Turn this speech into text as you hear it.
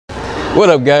What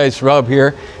up guys, Rob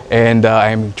here, and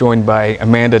I'm joined by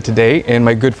Amanda today and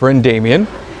my good friend Damien.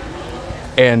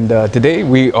 And today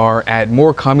we are at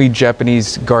Morikami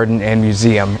Japanese Garden and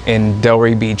Museum in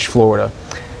Delray Beach, Florida.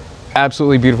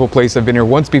 Absolutely beautiful place. I've been here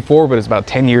once before, but it's about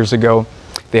 10 years ago.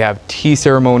 They have tea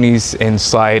ceremonies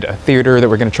inside a theater that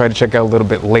we're going to try to check out a little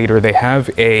bit later. They have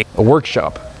a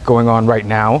workshop going on right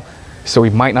now, so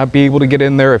we might not be able to get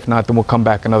in there. If not, then we'll come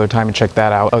back another time and check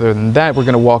that out. Other than that, we're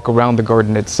going to walk around the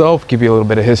garden itself, give you a little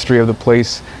bit of history of the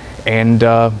place, and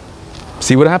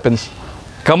see what happens.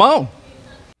 Come on!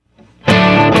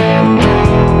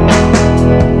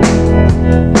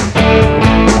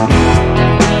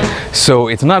 So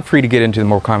it's not free to get into the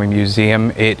Morikami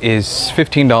Museum. It is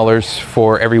 $15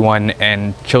 for everyone,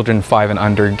 and children 5 and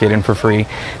under get in for free.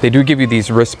 They do give you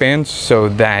these wristbands so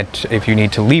that if you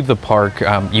need to leave the park,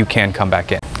 you can come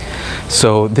back in.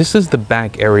 So this is the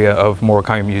back area of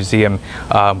Morikami Museum.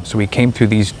 So we came through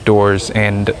these doors,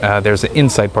 and there's an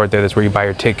inside part there. That's where you buy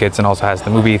your tickets, and also has the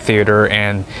movie theater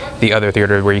and the other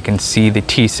theater where you can see the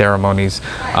tea ceremonies.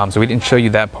 So we didn't show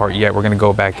you that part yet. We're going to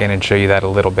go back in and show you that a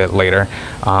little bit later.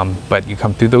 But you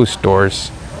come through those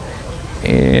doors,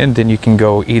 and then you can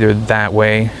go either that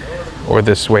way or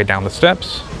this way down the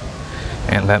steps,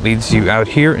 and that leads you out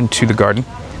here into the garden.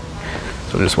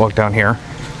 So just walk down here,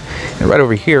 and right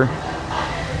over here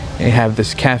they have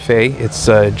this cafe. It's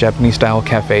a Japanese style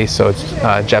cafe, so it's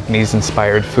Japanese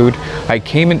inspired food. I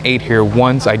came and ate here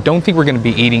once. I don't think we're going to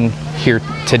be eating here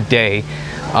today,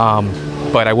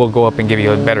 but I will go up and give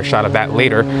you a better shot of that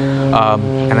later.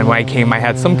 And then when I came, I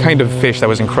had some kind of fish that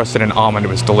was encrusted in almond. It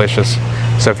was delicious.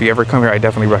 So if you ever come here, I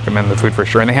definitely recommend the food for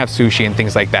sure. And they have sushi and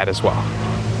things like that as well.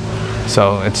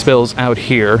 So it spills out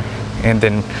here, and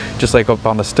then just like up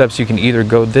on the steps, you can either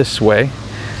go this way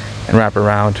and wrap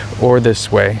around, or this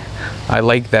way. I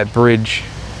like that bridge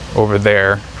over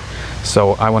there,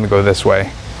 so I want to go this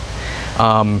way.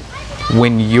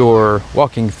 When you're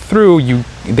walking through,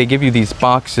 they give you these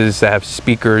boxes that have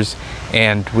speakers,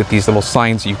 and with these little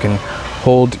signs you can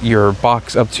hold your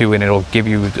box up to, and it'll give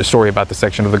you a story about the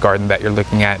section of the garden that you're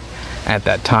looking at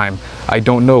that time. I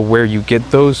don't know where you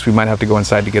get those. We might have to go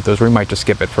inside to get those, or we might just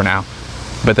skip it for now,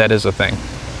 but that is a thing.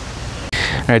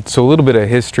 All right, so a little bit of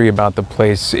history about the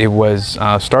place. It was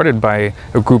started by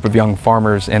a group of young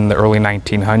farmers in the early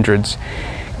 1900s,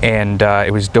 and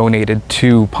it was donated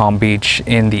to Palm Beach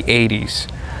in the 80s.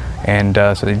 And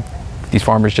so these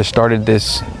farmers just started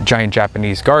this giant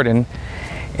Japanese garden,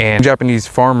 and Japanese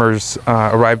farmers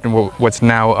arrived in what's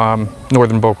now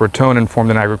northern Boca Raton and formed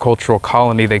an agricultural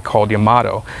colony they called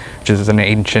Yamato, which is an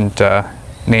ancient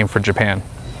name for Japan.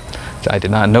 I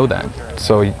did not know that.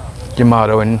 So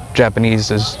Yamato in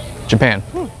Japanese is Japan.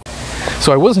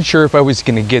 So I wasn't sure if I was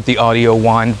going to get the audio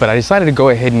wand, but I decided to go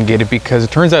ahead and get it because it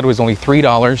turns out it was only $3,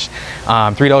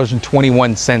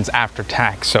 $3.21 after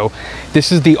tax. So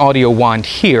this is the audio wand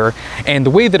here, and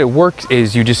the way that it works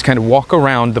is you just kind of walk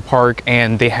around the park,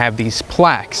 and they have these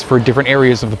plaques for different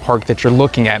areas of the park that you're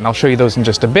looking at, and I'll show you those in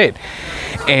just a bit.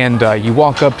 And you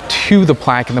walk up to the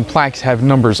plaque, and the plaques have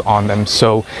numbers on them.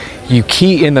 So you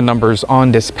key in the numbers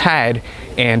on this pad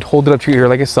and hold it up to your ear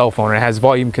like a cell phone. It has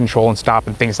volume control and stop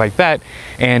and things like that,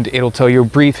 and it'll tell you a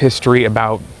brief history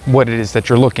about what it is that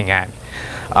you're looking at.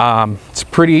 It's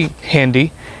pretty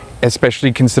handy,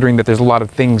 especially considering that there's a lot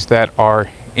of things that are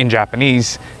in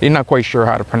Japanese you're not quite sure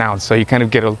how to pronounce, so you kind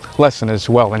of get a lesson as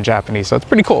well in Japanese, so it's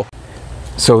pretty cool.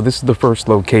 So this is the first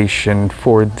location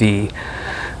for the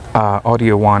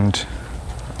audio wand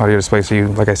audio display. So you,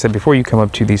 like I said before, you come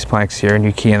up to these plaques here and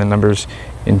you key in the numbers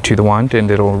into the wand,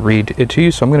 and it'll read it to you.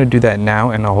 So I'm going to do that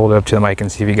now, and I'll hold it up to the mic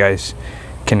and see if you guys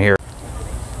can hear.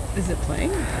 Is it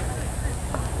playing?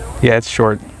 Yeah, it's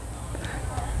short.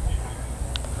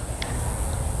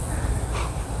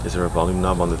 Is there a volume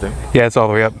knob on the thing? Yeah, it's all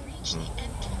the way up.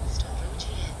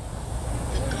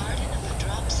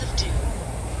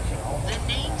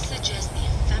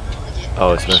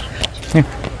 Oh, it's me. Yeah.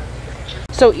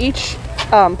 So each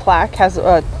plaque has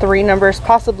 3 numbers,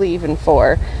 possibly even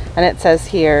 4, and it says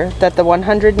here that the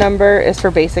 100 number is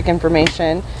for basic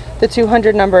information, the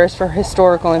 200 number is for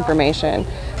historical information,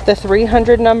 the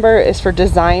 300 number is for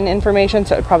design information,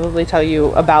 so it would probably tell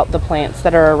you about the plants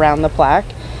that are around the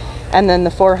plaque, and then the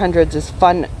 400s is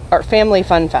fun or family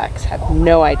fun facts. Have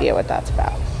no idea what that's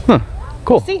about.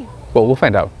 Cool. We'll see. Well, we'll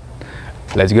find out.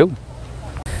 Let's go.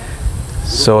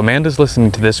 So Amanda's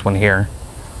listening to this one here.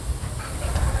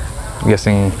 I'm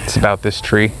guessing it's about this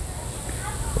tree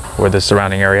or the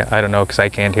surrounding area. I don't know, because I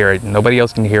can't hear it. Nobody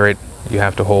else can hear it. You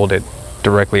have to hold it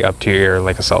directly up to your ear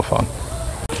like a cell phone.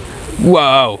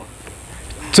 Whoa!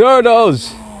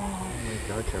 Turtles! Oh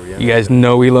my God, you guys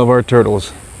know we love our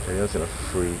turtles. Carrie-Anna's gonna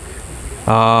freak.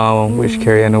 Oh, I wish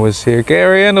Carrie-Anna was here.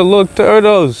 Carrie-Anna, look,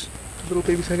 turtles! Little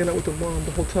baby's hanging out with the mom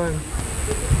the whole time.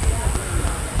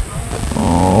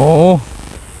 Oh.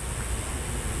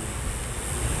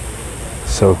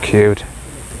 So cute.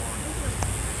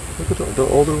 Look at the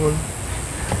older one.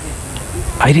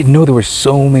 I didn't know there were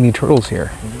so many turtles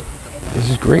here. This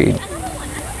is great.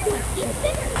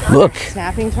 Look.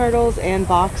 Snapping turtles and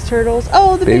box turtles.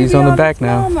 Oh, the baby's baby on the back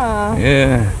now. Mama.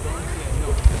 Yeah.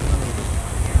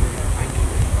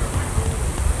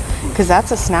 Because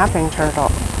that's a snapping turtle.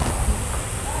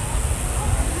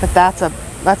 But that's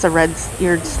a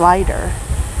red-eared slider.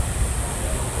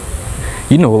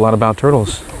 You know a lot about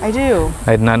turtles. I do.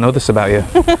 I did not know this about you.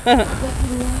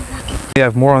 We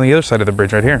have more on the other side of the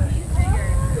bridge right here.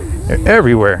 They're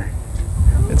everywhere.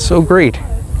 It's so great.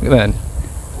 Look at that.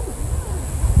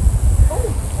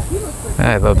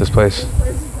 I love this place.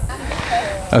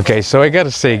 Okay, so I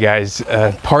gotta say, guys,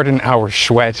 pardon our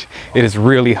sweat. It is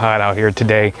really hot out here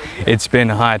today. It's been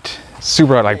hot,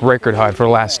 super hot, like record hot for the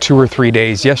last 2 or 3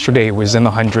 days. Yesterday it was in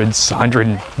the hundreds,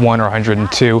 101 or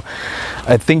 102.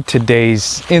 I think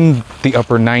today's in the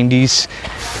upper 90s,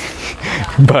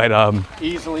 but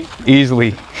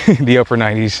easily the upper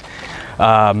 90s.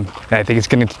 I think it's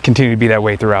going to continue to be that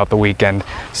way throughout the weekend.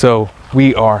 So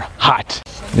we are hot.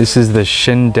 This is the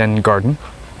Shinden Garden.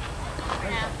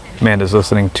 Amanda's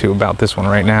listening to about this one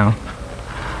right now.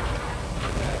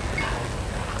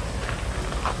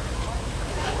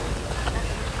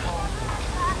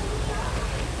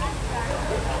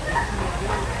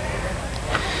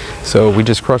 So we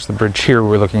just crossed the bridge here.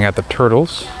 We're looking at the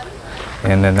turtles,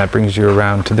 and then that brings you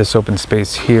around to this open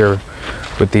space here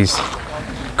with these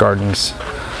gardens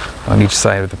on each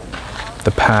side of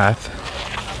the path,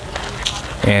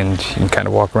 and you can kind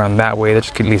of walk around that way.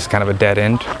 That's at least kind of a dead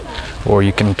end, or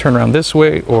you can turn around this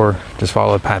way or just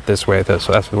follow the path this way.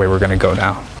 So that's the way we're going to go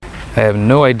now. I have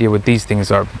no idea what these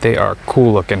things are, but they are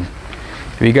cool looking.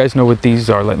 If you guys know what these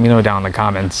are, let me know down in the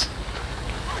comments.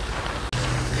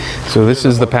 So this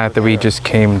is the path that we just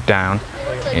came down,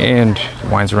 and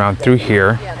winds around through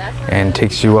here and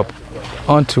takes you up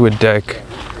onto a deck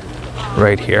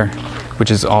right here,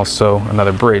 which is also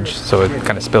another bridge, so it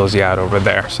kind of spills you out over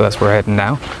there. So that's where we're heading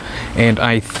now. And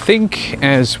I think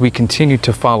as we continue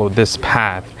to follow this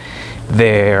path,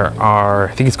 there are,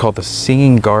 I think it's called the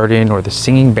Singing Garden or the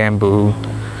Singing Bamboo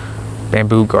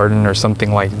Garden or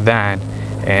something like that.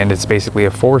 And it's basically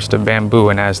a forest of bamboo,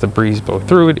 and as the breeze blows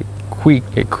through it,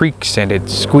 it creaks and it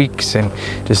squeaks and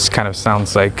just kind of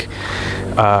sounds like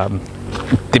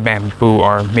the bamboo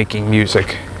are making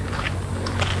music.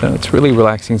 It's a really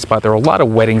relaxing spot. There are a lot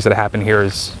of weddings that happen here,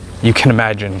 as you can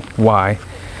imagine why.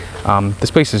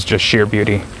 This place is just sheer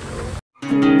beauty.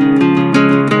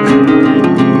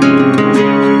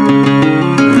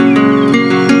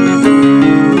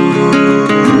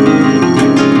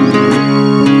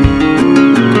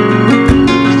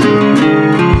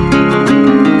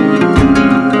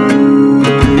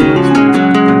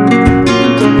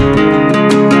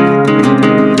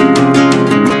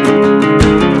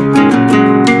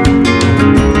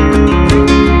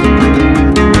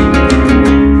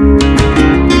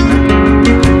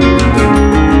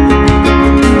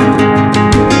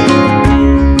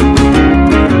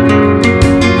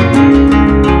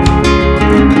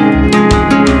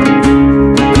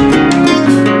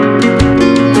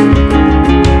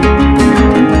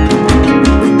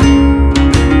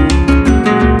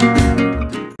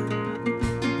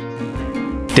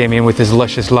 Damien with his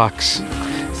luscious locks.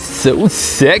 So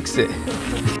sexy.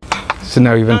 So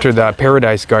now we've entered the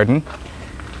Paradise Garden,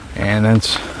 and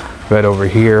that's right over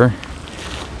here.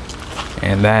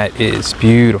 And that is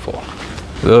beautiful.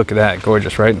 Look at that,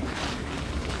 gorgeous, right?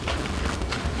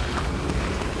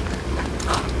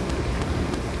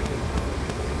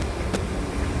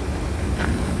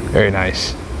 Very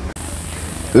nice.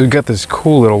 We've got this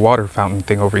cool little water fountain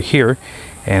thing over here,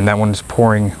 and that one's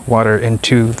pouring water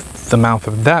into the mouth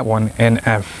of that one, and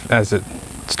as it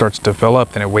starts to fill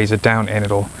up, then it weighs it down and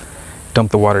it'll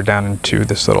dump the water down into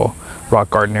this little rock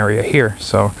garden area here.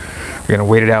 So we're gonna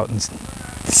wait it out and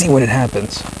see when it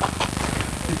happens.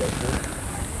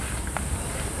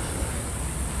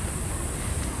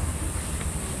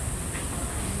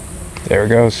 There it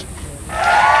goes.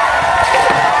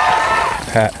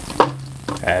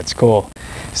 That's cool.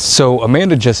 So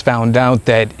Amanda just found out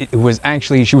that it was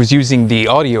actually, she was using the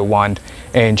audio wand,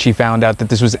 and she found out that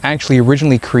this was actually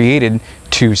originally created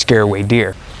to scare away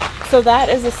deer. So that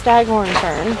is a staghorn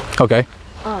fern. Okay.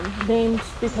 Named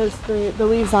because the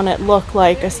leaves on it look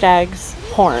like a stag's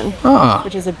horn,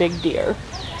 which is a big deer.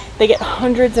 They get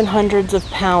hundreds and hundreds of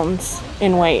pounds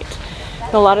in weight.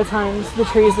 And a lot of times the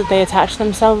trees that they attach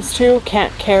themselves to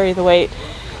can't carry the weight.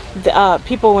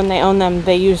 People, when they own them,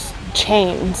 they use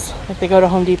chains. Like they go to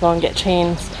Home Depot and get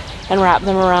chains and wrap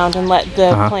them around and let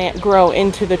the plant grow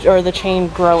into the chain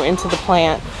grow into the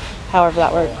plant, however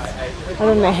that works. And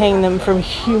then they hang them from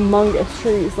humongous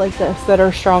trees like this that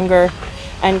are stronger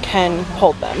and can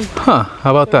hold them. Huh,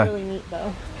 how about They're that? really neat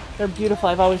though. They're beautiful.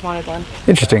 I've always wanted one.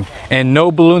 Interesting. And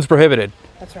no balloons prohibited.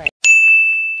 That's right.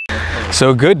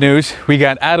 So good news, we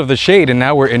got out of the shade and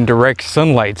now we're in direct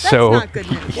sunlight. That's so not good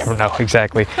news. Yeah, no,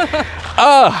 exactly.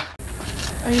 Are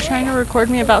you trying to record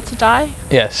me about to die?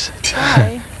 Yes.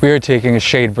 Why? We are taking a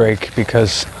shade break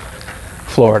because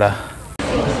Florida.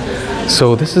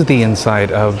 So this is the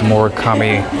inside of the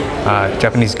Morikami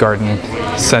Japanese Garden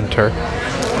Center.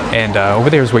 And over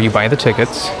there is where you buy the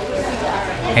tickets.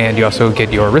 And you also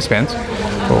get your wristbands.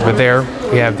 Over there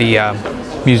we have the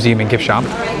museum and gift shop.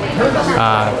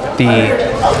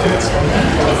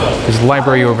 There's a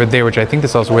library over there, which I think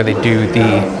is also where they do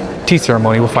the tea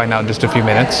ceremony. We'll find out in just a few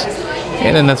minutes.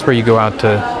 And then that's where you go out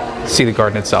to see the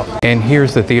garden itself. And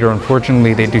here's the theater.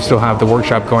 Unfortunately, they do still have the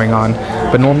workshop going on,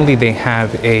 but normally they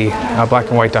have a black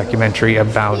and white documentary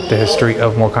about the history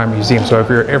of Morikami Museum. So if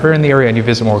you're ever in the area and you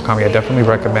visit Morikami, I definitely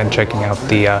recommend checking out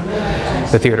the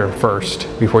theater first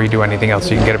before you do anything else,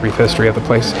 so you can get a brief history of the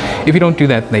place. If you don't do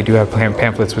that, then they do have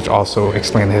pamphlets which also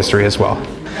explain the history as well.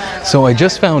 So I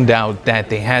just found out that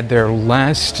they had their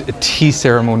last tea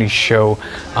ceremony show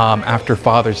after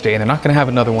Father's Day, and they're not going to have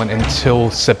another one until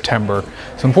September.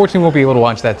 So unfortunately we won't be able to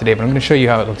watch that today, but I'm going to show you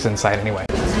how it looks inside anyway.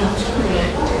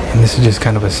 And this is just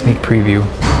kind of a sneak preview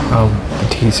of the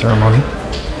tea ceremony.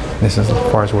 This is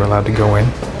as far as we're allowed to go in.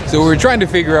 So we're trying to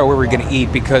figure out where we're going to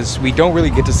eat because we don't really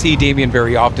get to see Damien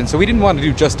very often. So we didn't want to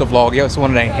do just a vlog. We also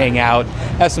wanted to hang out,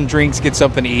 have some drinks, get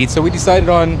something to eat. So we decided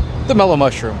on the Mellow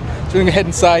Mushroom. So we're going to head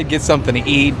inside, get something to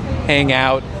eat, hang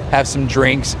out, have some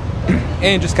drinks,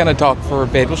 and just kind of talk for a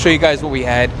bit. We'll show you guys what we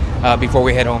had before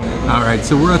we head home. All right,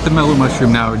 so we're at the Mellow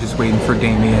Mushroom now. We're just waiting for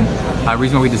Damien. The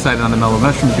reason why we decided on the Mellow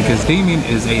Mushroom is because Damien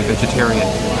is a vegetarian,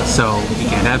 so he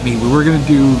can't have meat. We were gonna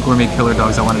do gourmet killer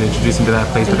dogs. I wanted to introduce him to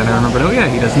that place, but then I remembered, oh yeah,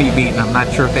 he doesn't eat meat, and I'm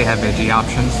not sure if they have veggie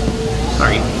options.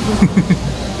 Sorry.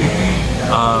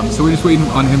 So we're just waiting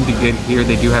on him to get here.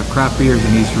 They do have craft beers,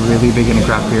 and he's really big into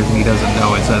craft beers, and he doesn't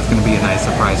know it, so that's gonna be a nice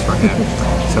surprise for him.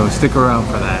 So stick around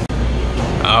for that.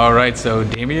 All right, so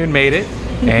Damien made it,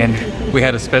 and we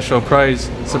had a special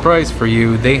surprise for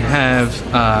you. They have,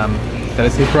 did I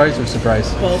say fries or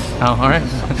surprise? Both. Oh, all right.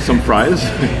 Some fries?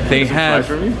 They have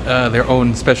their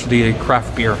own specialty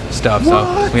craft beer stuff.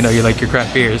 What? So we know you like your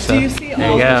craft beers. So do you see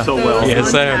all of so well. Yes,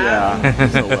 sir. Yeah,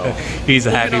 so well. He's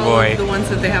a happy boy. The ones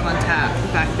that they have on tap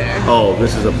back there. Oh,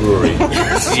 this is a brewery.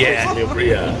 Yeah.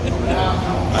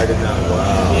 Yeah. I did not.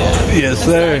 Wow. Yeah. Yes,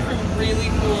 sir. Really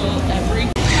cool.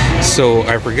 So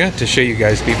I forgot to show you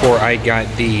guys before I got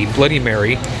the Bloody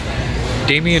Mary.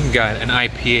 Damien got an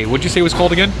IPA. What'd you say it was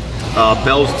called again?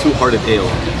 Bell's Two-Hearted Ale.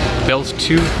 Bell's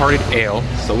Two-Hearted Ale.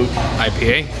 Salute.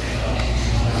 IPA.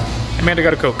 Amanda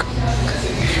got a Coke.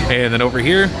 And then over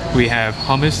here we have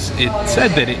hummus. It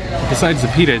said that besides the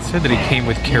pita, it said that it came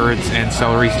with carrots and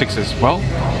celery sticks as well,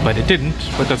 but it didn't,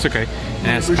 but that's okay. And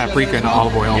it has paprika and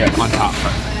olive oil on top.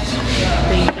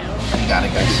 Thank you. You got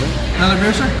it, guys. Another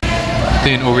beer, sir?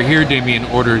 Then over here, Damien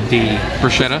ordered the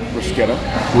bruschetta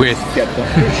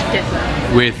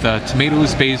with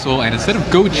tomatoes, basil, and instead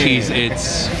of goat cheese,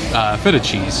 it's feta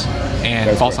cheese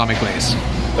and balsamic glaze.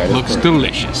 Looks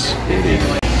delicious.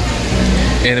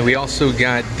 And then we also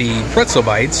got the pretzel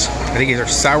bites. I think these are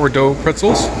sourdough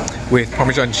pretzels with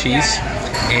Parmesan cheese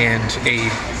and a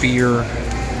beer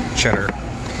cheddar.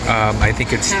 I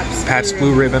think it's Pat's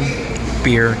Blue Ribbon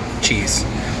beer cheese.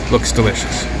 Looks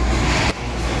delicious.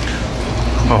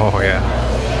 Oh yeah.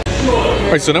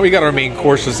 Alright, so now we got our main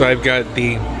courses. I've got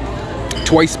the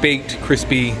twice baked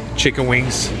crispy chicken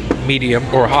wings, medium,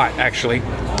 or hot actually.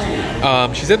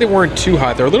 She said they weren't too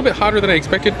hot. They're a little bit hotter than I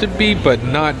expected to be, but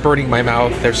not burning my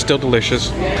mouth. They're still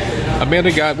delicious.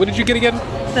 Amanda got, what did you get again?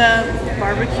 The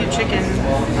barbecue chicken.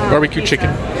 Barbecue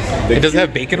chicken. It does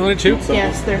have bacon on it too?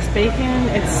 Yes, there's bacon.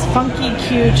 It's funky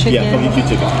Q chicken. Yeah, funky Q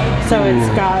chicken. So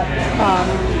it's got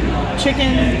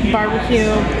chicken, barbecue,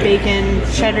 bacon,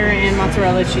 cheddar, and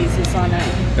mozzarella cheeses on it.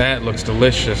 That looks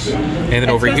delicious. And then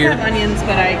over supposed here. to have onions,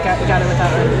 but I got it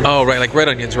without onions. Oh, right, like red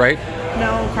onions, right?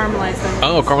 No, caramelized onions.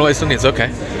 Oh, caramelized onions,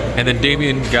 okay. And then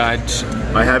Damien got...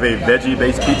 I have a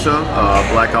veggie-based pizza,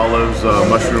 black olives,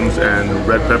 mushrooms, and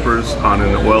red peppers on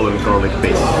an oil and garlic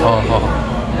base.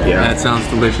 Yeah. That sounds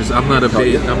delicious. I'm not a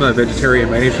vegetarian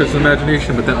by any stretch of the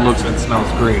imagination, but that looks and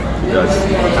smells great. It does.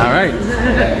 All right.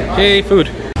 Hey, food.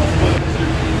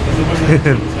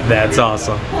 That's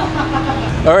awesome.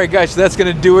 All right, guys, so that's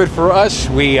going to do it for us.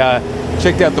 We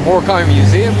checked out the Morikami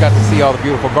Museum, got to see all the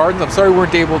beautiful gardens. I'm sorry we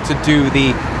weren't able to do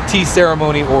the tea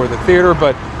ceremony or the theater,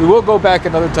 but we will go back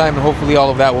another time, and hopefully all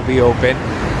of that will be open.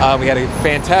 We had a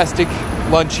fantastic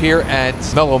lunch here at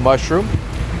Mellow Mushroom.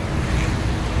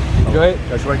 Enjoy it?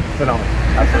 That's right. Phenomenal.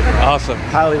 Absolutely. Awesome.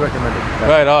 Highly recommended.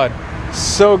 Right on.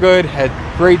 So good. Had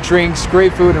great drinks,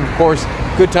 great food, and of course,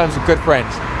 good times with good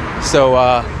friends. So,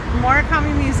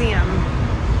 Morikami Museum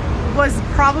was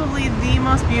probably the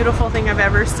most beautiful thing I've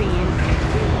ever seen.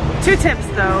 2 tips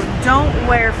though: don't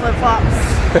wear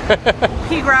flip-flops.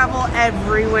 Pea gravel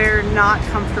everywhere, not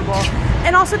comfortable.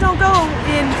 And also don't go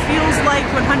in feels like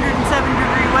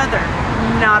 107-degree weather.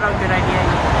 Not a good idea.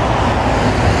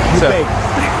 You bake.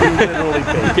 You literally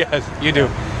bake. Yes, you do.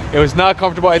 It was not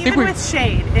comfortable. Even with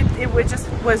shade, it just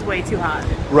was way too hot.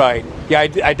 Right. Yeah, I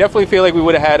definitely feel like we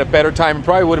would have had a better time, and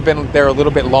probably would have been there a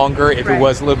little bit longer if it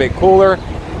was a little bit cooler,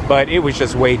 but it was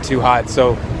just way too hot.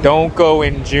 So don't go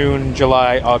in June,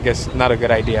 July, August. Not a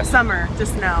good idea. Summer,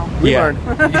 just no. We learned.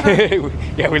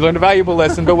 Yeah, we learned a valuable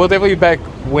lesson, but we'll definitely be back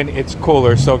when it's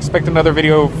cooler. So expect another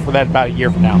video for that about a year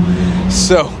from now.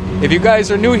 So if you guys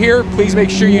are new here, please make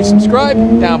sure you subscribe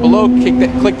down below.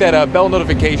 Click that bell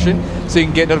notification so you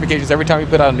can get notifications every time we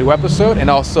put out a new episode. And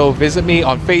also visit me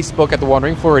on Facebook at The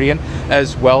Wandering Floridian,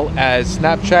 as well as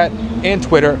Snapchat and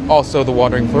Twitter, also The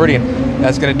Wandering Floridian.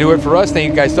 That's going to do it for us. Thank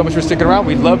you guys so much for sticking around.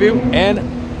 We love you, and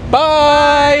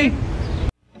bye!